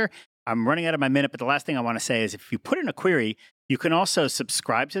much faster. I'm running out of my minute, but the last thing I want to say is if you put in a query, you can also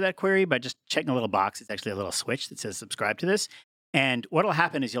subscribe to that query by just checking a little box. It's actually a little switch that says subscribe to this. And what will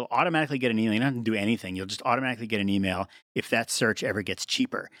happen is you'll automatically get an email. You don't have to do anything. You'll just automatically get an email if that search ever gets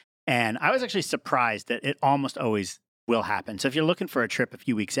cheaper. And I was actually surprised that it almost always will happen. So if you're looking for a trip a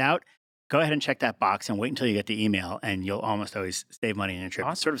few weeks out, go ahead and check that box and wait until you get the email, and you'll almost always save money on your trip.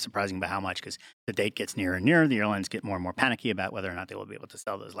 Awesome. It's sort of surprising by how much, because the date gets nearer and nearer. The airlines get more and more panicky about whether or not they will be able to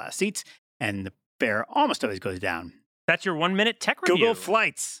sell those last seats, and the fare almost always goes down That's your 1 minute tech review. Google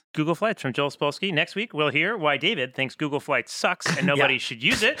Flights. Google Flights from Joel Spolsky. Next week, we'll hear why David thinks Google Flights sucks and nobody should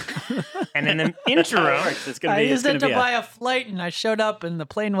use it. And in the intro, I used it to buy a flight, and I showed up, and the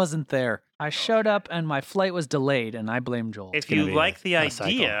plane wasn't there. I showed up, and my flight was delayed, and I blame Joel. If you like the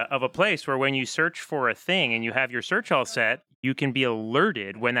idea of a place where when you search for a thing and you have your search all set, you can be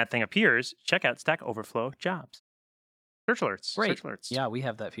alerted when that thing appears, check out Stack Overflow Jobs. Search alerts. Great. Search alerts. Yeah, we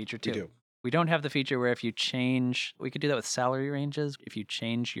have that feature too. We do. We don't have the feature where if you change, we could do that with salary ranges. If you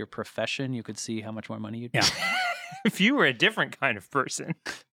change your profession, you could see how much more money you'd make. If you were a different kind of person.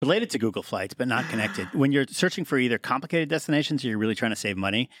 Related to Google Flights, but not connected. When you're searching for either complicated destinations or you're really trying to save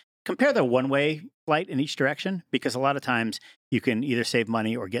money, compare the one-way flight in each direction, because a lot of times you can either save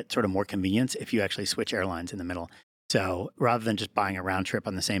money or get sort of more convenience if you actually switch airlines in the middle. So rather than just buying a round trip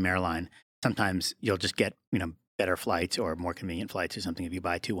on the same airline, sometimes you'll just get, better flights or more convenient flights or something if you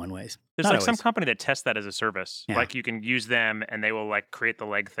buy 2 one-ways. There's Not like some always. company that tests that as a service. Yeah. Like you can use them and they will like create the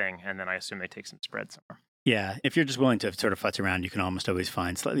leg thing, and then I assume they take some spread somewhere. Yeah, if you're just willing to sort of futz around, you can almost always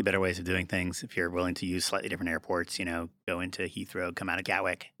find slightly better ways of doing things. If you're willing to use slightly different airports, go into Heathrow, come out of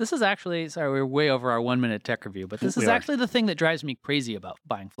Gatwick. This is actually, sorry, we're way over our 1 minute tech review, but this is actually the thing that drives me crazy about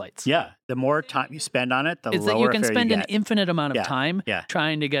buying flights. Yeah, the more time you spend on it, the It's lower that you can fare spend you an get. infinite amount of time Yeah.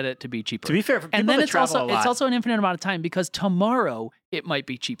 trying to get it to be cheaper. To be fair, for people and then that it's travel also a lot, it's also an infinite amount of time because tomorrow it might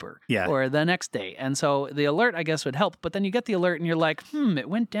be cheaper. Yeah. Or the next day. And so the alert, I guess, would help. But then you get the alert and you're like, it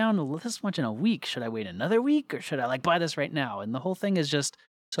went down this much in a week. Should I wait another week or should I buy this right now? And the whole thing is just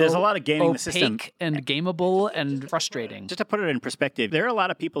so there's a lot of gaming opaque the system and gameable and frustrating. Just to put it in perspective, there are a lot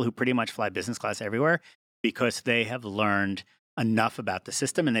of people who pretty much fly business class everywhere because they have learned enough about the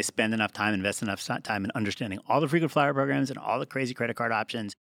system and they spend enough time, invest enough time in understanding all the frequent flyer programs and all the crazy credit card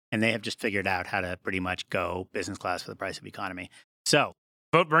options. And they have just figured out how to pretty much go business class for the price of economy. So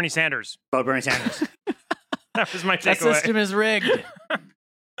Vote Bernie Sanders. vote Bernie Sanders. That was my That takeaway. system is rigged.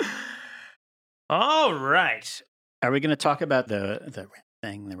 All right. Are we going to talk about the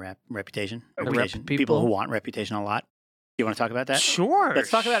thing, the reputation? Reputation. People who want reputation a lot. You want to talk about that? Sure. Let's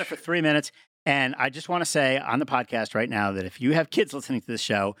talk about it for 3 minutes. And I just want to say on the podcast right now that if you have kids listening to this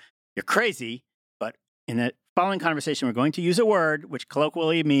show, you're crazy. But in the following conversation, we're going to use a word which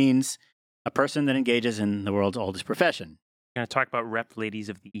colloquially means a person that engages in the world's oldest profession. We're going to talk about rep ladies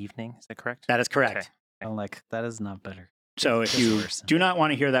of the evening. Is that correct? That is correct. Okay. I'm like, that is not better. So if Just you worse. do not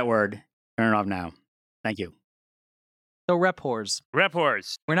want to hear that word, turn it off now. Thank you. So rep whores. Rep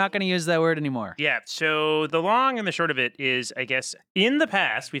whores. We're not going to use that word anymore. Yeah. So the long and the short of it is, I guess, in the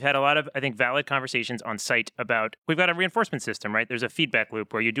past, we've had a lot of, I think, valid conversations on site about we've got a reinforcement system, right? There's a feedback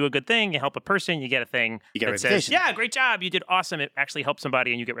loop where you do a good thing, you help a person, you get a thing You get that reputation. says, yeah, great job, you did awesome. It actually helps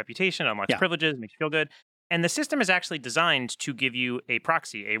somebody and you get reputation, unlocks Yeah. privileges, makes you feel good. And the system is actually designed to give you a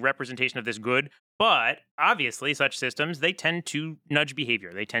proxy, a representation of this good. But obviously, such systems, they tend to nudge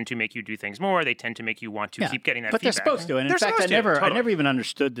behavior. They tend to make you do things more. They tend to make you want to Yeah, keep getting that But feedback. they're supposed to. And in They're fact, I supposed to, never totally. even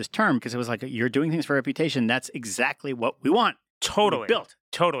understood this term because it was like, you're doing things for reputation. That's exactly what we want. Totally. We built.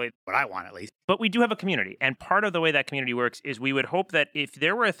 Totally. What I want, at least. But we do have a community. And part of the way that community works is we would hope that if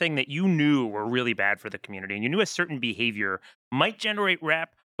there were a thing that you knew were really bad for the community and you knew a certain behavior might generate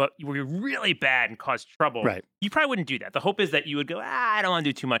rep, but you were really bad and caused trouble, Right. you probably wouldn't do that. The hope is that you would go, I don't want to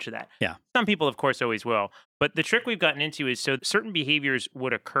do too much of that. Yeah. Some people, of course, always will. But the trick we've gotten into is so certain behaviors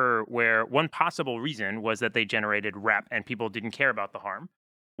would occur where one possible reason was that they generated rep and people didn't care about the harm.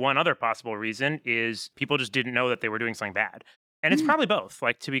 One other possible reason is people just didn't know that they were doing something bad. And it's probably both.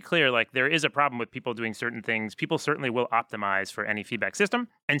 Like, to be clear, like there is a problem with people doing certain things. People certainly will optimize for any feedback system.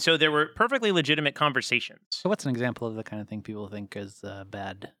 And so there were perfectly legitimate conversations. So what's an example of the kind of thing people think is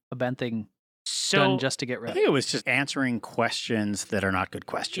bad? A bad thing So done just to get I rep? think it was just answering questions that are not good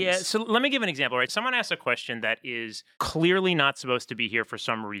questions. yeah, so let me give an example, right? Someone asks a question that is clearly not supposed to be here for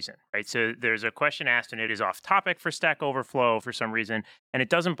some reason, right? So there's a question asked and it is off topic for Stack Overflow for some reason, and it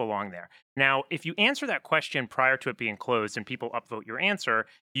doesn't belong there. Now, if you answer that question prior to it being closed and people upvote your answer,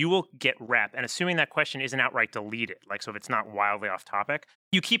 you will get rep. And assuming that question isn't outright deleted, like so if it's not wildly off topic,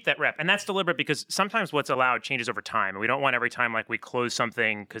 you keep that rep. And that's deliberate because sometimes what's allowed changes over time. And we don't want every time like we close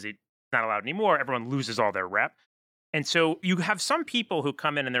something because it's not allowed anymore, everyone loses all their rep. And so you have some people who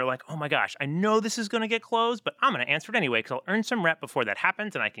come in and they're like, oh my gosh, I know this is going to get closed, but I'm going to answer it anyway because I'll earn some rep before that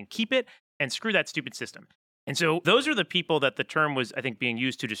happens and I can keep it and screw that stupid system. And so those are the people that the term was, I think, being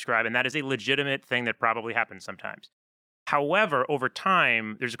used to describe. And that is a legitimate thing that probably happens sometimes. However, over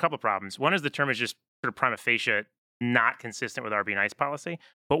time, there's a couple of problems. One is the term is just sort of prima facie not consistent with our Be Nice policy.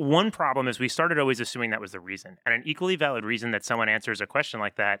 But one problem is we started always assuming that was the reason. And an equally valid reason that someone answers a question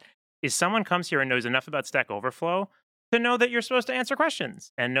like that is someone comes here and knows enough about Stack Overflow to know that you're supposed to answer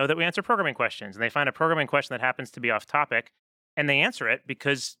questions and know that we answer programming questions. And they find a programming question that happens to be off topic and they answer it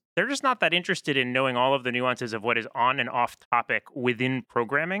because they're just not that interested in knowing all of the nuances of what is on and off topic within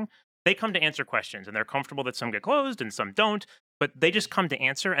programming. They come to answer questions and they're comfortable that some get closed and some don't, but they just come to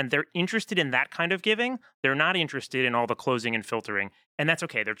answer and they're interested in that kind of giving. They're not interested in all the closing and filtering. And that's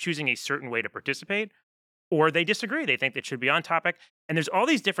okay. They're choosing a certain way to participate, or they disagree. They think that should be on topic. And there's all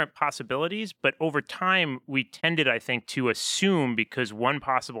these different possibilities, but over time, we tended, I think, to assume because one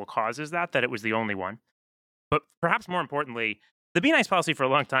possible cause is that it was the only one. But perhaps more importantly, the Be Nice policy for a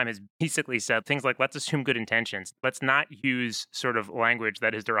long time has basically said things like, let's assume good intentions. Let's not use sort of language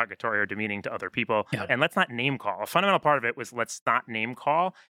that is derogatory or demeaning to other people. Yeah. And let's not name call. A fundamental part of it was let's not name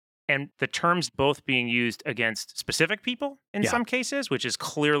call. And the terms both being used against specific people in some cases, which is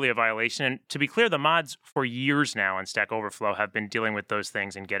clearly a violation. And to be clear, the mods for years now on Stack Overflow have been dealing with those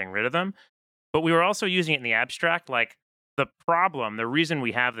things and getting rid of them. But we were also using it in the abstract, like the problem, the reason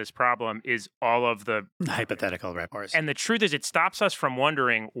we have this problem is all of the hypothetical reports. And the truth is it stops us from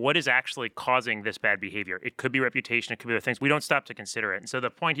wondering what is actually causing this bad behavior. It could be reputation, it could be other things. We don't stop to consider it. And so the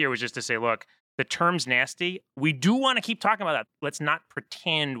point here was just to say, look, the term's nasty. We do want to keep talking about that. Let's not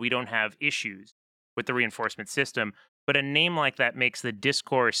pretend we don't have issues with the reinforcement system. But a name like that makes the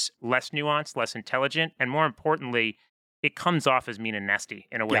discourse less nuanced, less intelligent, and more importantly, it comes off as mean and nasty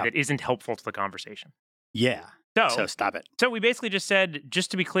in a way that isn't helpful to the conversation. Yeah. So stop it. So we basically just said,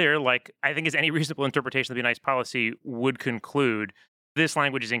 just to be clear, like I think as any reasonable interpretation of the Be Nice policy would conclude, this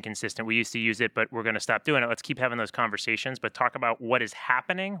language is inconsistent. We used to use it, but we're going to stop doing it. Let's keep having those conversations, but talk about what is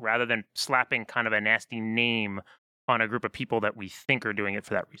happening rather than slapping kind of a nasty name on a group of people that we think are doing it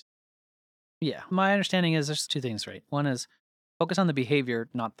for that reason. Yeah. My understanding is there's two things, right? One is focus on the behavior,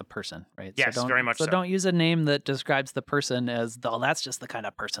 not the person, right? Yes, very much so. So don't use a name that describes the person as, that's just the kind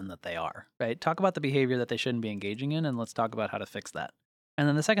of person that they are, right? Talk about the behavior that they shouldn't be engaging in, and let's talk about how to fix that. And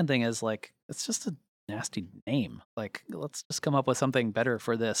then the second thing is, like, it's just a nasty name. Like, let's just come up with something better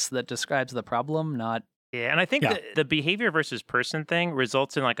for this that describes the problem, not... Yeah, and I think the behavior versus person thing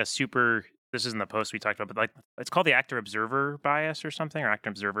results in, like, a super... This is in the post we talked about, but like it's called the actor-observer bias or something, or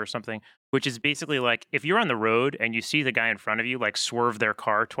actor-observer or something, which is basically like if you're on the road and you see the guy in front of you like swerve their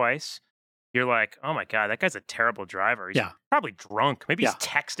car twice, you're like, oh my God, that guy's a terrible driver. He's probably drunk. Maybe he's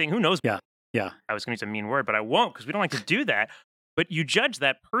texting. Who knows? Yeah. I was going to use a mean word, but I won't because we don't like to do that. But you judge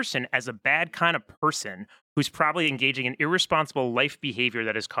that person as a bad kind of person who's probably engaging in irresponsible life behavior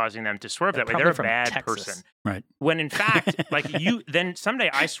that is causing them to swerve that way. They're a bad person. Right. When in fact, like then someday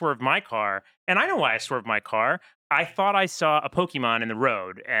I swerved my car, and I know why I swerved my car. I thought I saw a Pokemon in the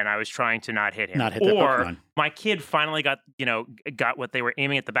road, and I was trying to not hit him. Not hit the Pokemon. My kid finally got what they were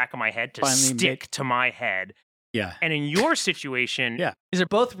aiming at the back of my head to stick to my head. Yeah. And in your situation... These are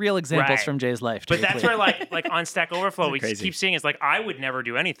both real examples from Jay's life. But that's where, like on Stack Overflow, we keep seeing is like, I would never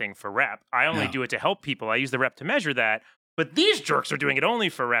do anything for rep. I only do it to help people. I use the rep to measure that. But these jerks are doing it only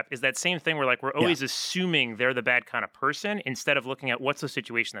for rep. Is that same thing where, like, we're always assuming they're the bad kind of person instead of looking at what's the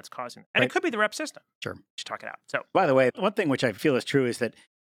situation that's causing it. And it could be the rep system. Sure. Just talk it out. So, by the way, one thing which I feel is true is that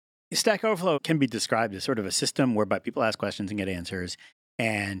Stack Overflow can be described as sort of a system whereby people ask questions and get answers.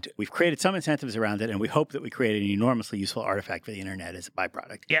 And we've created some incentives around it, and we hope that we create an enormously useful artifact for the internet as a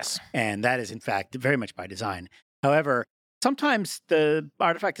byproduct. Yes. And that is, in fact, very much by design. However, sometimes the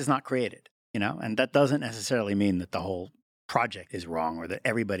artifact is not created, and that doesn't necessarily mean that the whole project is wrong or that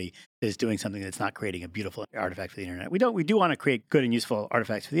everybody is doing something that's not creating a beautiful artifact for the internet. We do want to create good and useful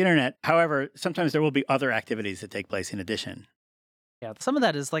artifacts for the internet. However, sometimes there will be other activities that take place in addition. Yeah, some of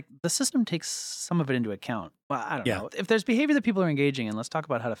that is like the system takes some of it into account. Well, I don't know. If there's behavior that people are engaging in, let's talk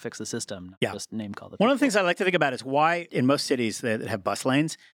about how to fix the system, not just name call the people. One of the things I like to think about is why in most cities that have bus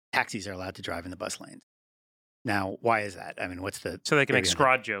lanes, taxis are allowed to drive in the bus lanes. Now, why is that? I mean, what's the... So they can make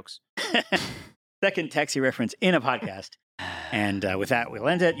scrod jokes. Second taxi reference in a podcast. And with that, we'll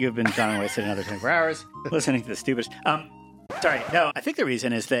end it. You've been John and wasted another 24 hours listening to the stupidest. Sorry, no, I think the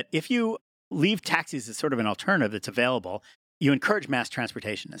reason is that if you leave taxis as sort of an alternative that's available, you encourage mass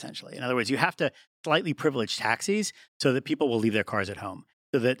transportation, essentially. In other words, you have to slightly privilege taxis so that people will leave their cars at home,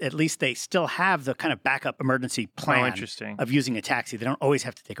 so that at least they still have the kind of backup emergency plan of using a taxi. They don't always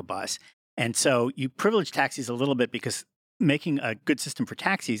have to take a bus. And so you privilege taxis a little bit because making a good system for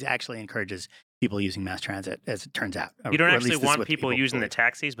taxis actually encourages people using mass transit, as it turns out. You don't actually want people using the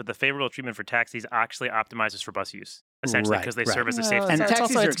taxis, but the favorable treatment for taxis actually optimizes for bus use, essentially, because they serve as a safety net. And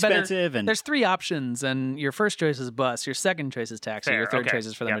taxis are expensive. And there's three options, and your first choice is bus, your second choice is taxi, your third choice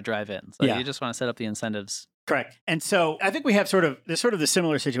is for them to drive in. So you just want to set up the incentives. Correct. And so I think we have there's sort of the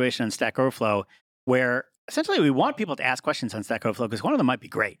similar situation on Stack Overflow, where essentially we want people to ask questions on Stack Overflow because one of them might be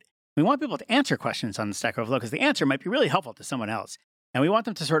great. We want people to answer questions on the Stack Overflow because the answer might be really helpful to someone else. And we want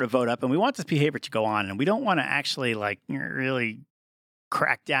them to sort of vote up, and we want this behavior to go on. And we don't want to actually like really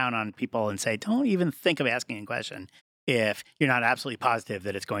crack down on people and say, don't even think of asking a question if you're not absolutely positive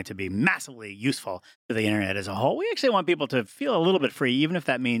that it's going to be massively useful to the internet as a whole. We actually want people to feel a little bit free, even if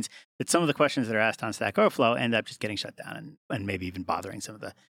that means that some of the questions that are asked on Stack Overflow end up just getting shut down and maybe even bothering some of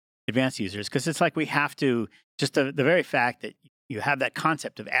the advanced users. Because it's like we have to, just the very fact that you have that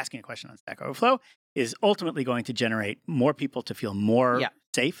concept of asking a question on Stack Overflow is ultimately going to generate more people to feel more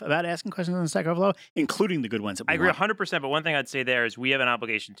safe about asking questions on Stack Overflow, including the good ones that we I agree want. 100%, but one thing I'd say there is we have an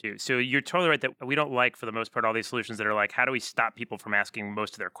obligation too. So you're totally right that we don't like, for the most part, all these solutions that are like, how do we stop people from asking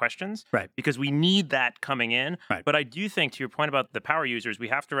most of their questions? Right. Because we need that coming in. Right. But I do think, to your point about the power users, we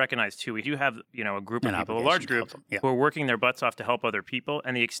have to recognize too, we do have, a group of people, a large group, who are working their butts off to help other people.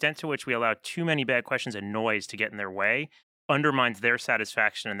 And the extent to which we allow too many bad questions and noise to get in their way undermines their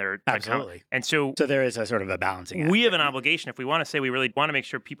satisfaction and their Absolutely. And so there is a sort of a balancing act. We have an obligation, if we want to say we really want to make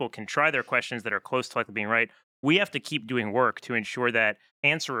sure people can try their questions that are close to likely being right, we have to keep doing work to ensure that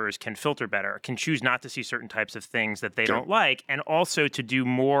answerers can filter better, can choose not to see certain types of things that they don't like, and also to do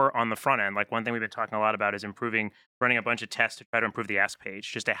more on the front end. Like one thing we've been talking a lot about is running a bunch of tests to try to improve the ask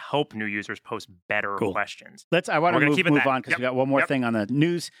page, just to help new users post better questions. I want to move on because we got one more thing on the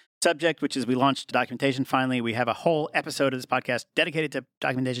news subject, which is we launched documentation finally. We have a whole episode of this podcast dedicated to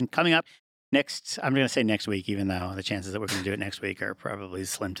documentation coming up next. I'm going to say next week, even though the chances that we're going to do it next week are probably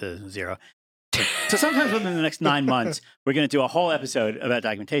slim to zero. So sometimes within the next 9 months, we're going to do a whole episode about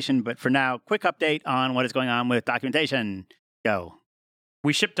documentation. But for now, quick update on what is going on with documentation. Go.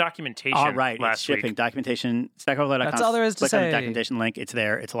 We shipped documentation last shipping week. Documentation, stackoverflow.com. That's all there is to say. Click on the documentation link. It's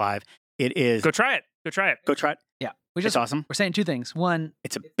there. It's live. It is. Go try it. Go try it. Yeah. It's awesome. We're saying two things. One,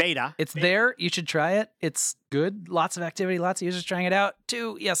 it's a beta. It's there. You should try it. It's good. Lots of activity. Lots of users trying it out.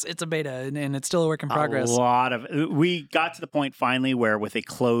 Two, yes, it's a beta, and it's still a work in progress. We got to the point finally where with a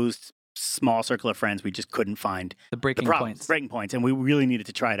closed small circle of friends, we just couldn't find the breaking points. And we really needed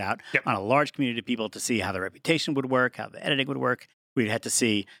to try it out on a large community of people to see how the reputation would work, how the editing would work. We'd had to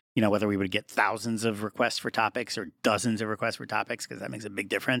see, whether we would get thousands of requests for topics or dozens of requests for topics, because that makes a big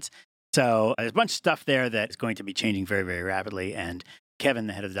difference. So there's a bunch of stuff there that is going to be changing very, very rapidly. And Kevin,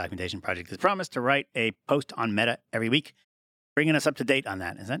 the head of the documentation project, has promised to write a post on Meta every week, bringing us up to date on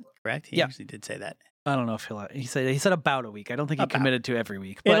that. Is that correct? He actually did say that. I don't know if he said about a week. I don't think he committed to every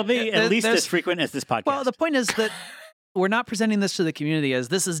week. But it'll be at least as frequent as this podcast. Well, the point is that we're not presenting this to the community as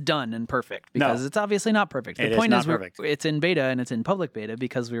this is done and perfect, because it's obviously not perfect. The point is it's in beta and it's in public beta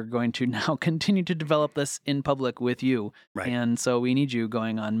because we're going to now continue to develop this in public with you. Right. And so we need you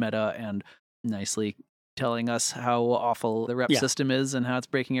going on Meta and nicely telling us how awful the rep system is and how it's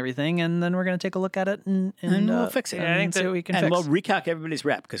breaking everything, and then we're going to take a look at it and we'll fix it. And see what we can fix. And we'll recalc everybody's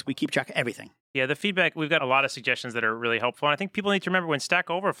rep because we keep track of everything. Yeah, the feedback, we've got a lot of suggestions that are really helpful. And I think people need to remember when Stack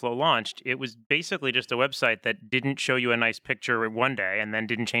Overflow launched, it was basically just a website that didn't show you a nice picture one day and then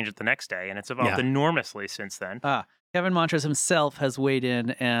didn't change it the next day. And it's evolved enormously since then. Kevin Montrose himself has weighed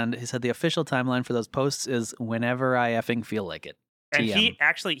in, and he said the official timeline for those posts is whenever I effing feel like it. And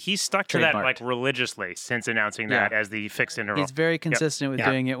he's stuck to that like religiously since announcing that as the fixed interval. He's very consistent with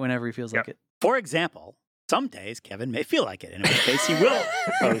doing it whenever he feels like it. For example, some days Kevin may feel like it, in which case he will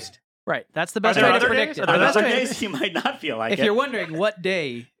post. Right. That's the best way to predict it. Other days he might not feel like it. If you're wondering what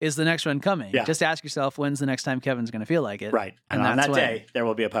day is the next one coming, just ask yourself, when's the next time Kevin's going to feel like it? Right. And on that day, there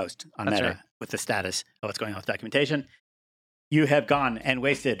will be a post on Meta with the status of what's going on with documentation. You have gone and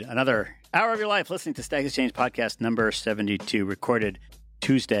wasted another hour of your life listening to Stack Exchange podcast number 72, recorded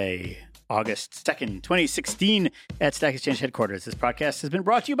Tuesday, August 2nd, 2016 at Stack Exchange headquarters. This podcast has been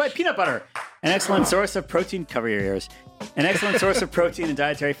brought to you by Peanut Butter, an excellent source of protein. Cover your ears. An excellent source of protein and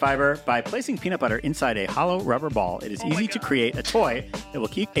dietary fiber. By placing peanut butter inside a hollow rubber ball, it is easy to create a toy that will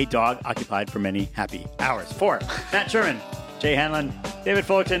keep a dog occupied for many happy hours. For Matt Sherman, Jay Hanlon, David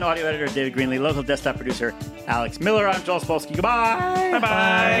Fullerton, audio editor David Greenlee, local desktop producer Alex Miller, I'm Joel Spolsky. Goodbye.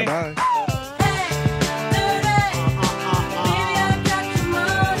 Bye-bye. Bye.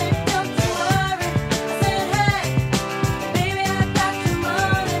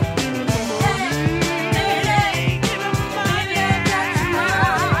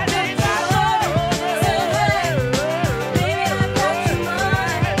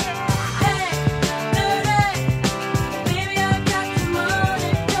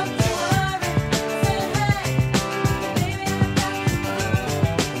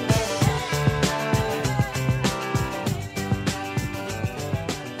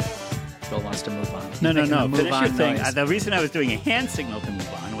 No. Finish your thing. The reason I was doing a hand signal to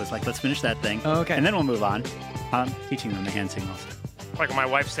move on was like, let's finish that thing. Oh, okay. And then we'll move on. I'm teaching them the hand signals. Like when my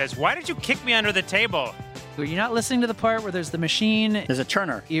wife says, "Why did you kick me under the table?" You're not listening to the part where there's the machine. There's a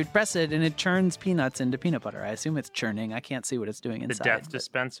churner. You press it and it churns peanuts into peanut butter. I assume it's churning. I can't see what it's doing inside. The death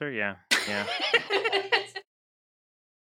dispenser? Yeah.